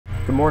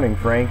Good morning,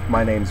 Frank.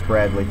 My name's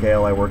Bradley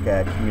Kale. I work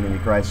at Community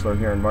Chrysler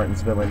here in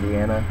Martinsville,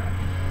 Indiana.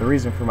 The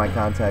reason for my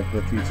contact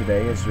with you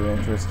today is your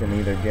interest in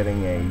either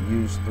getting a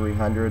used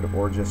 300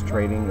 or just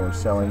trading or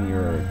selling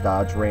your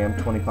Dodge Ram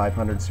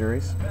 2500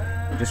 series.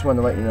 Just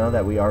wanted to let you know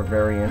that we are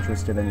very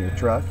interested in your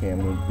truck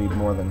and would be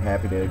more than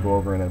happy to go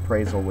over an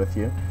appraisal with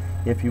you.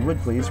 If you would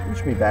please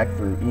reach me back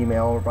through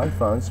email or by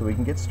phone so we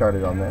can get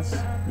started on this.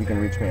 You can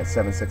reach me at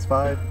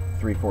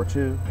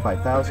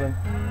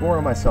 765-342-5000 or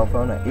on my cell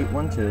phone at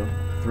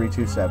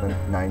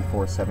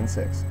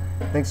 812-327-9476.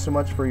 Thanks so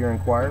much for your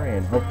inquiry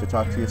and hope to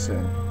talk to you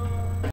soon.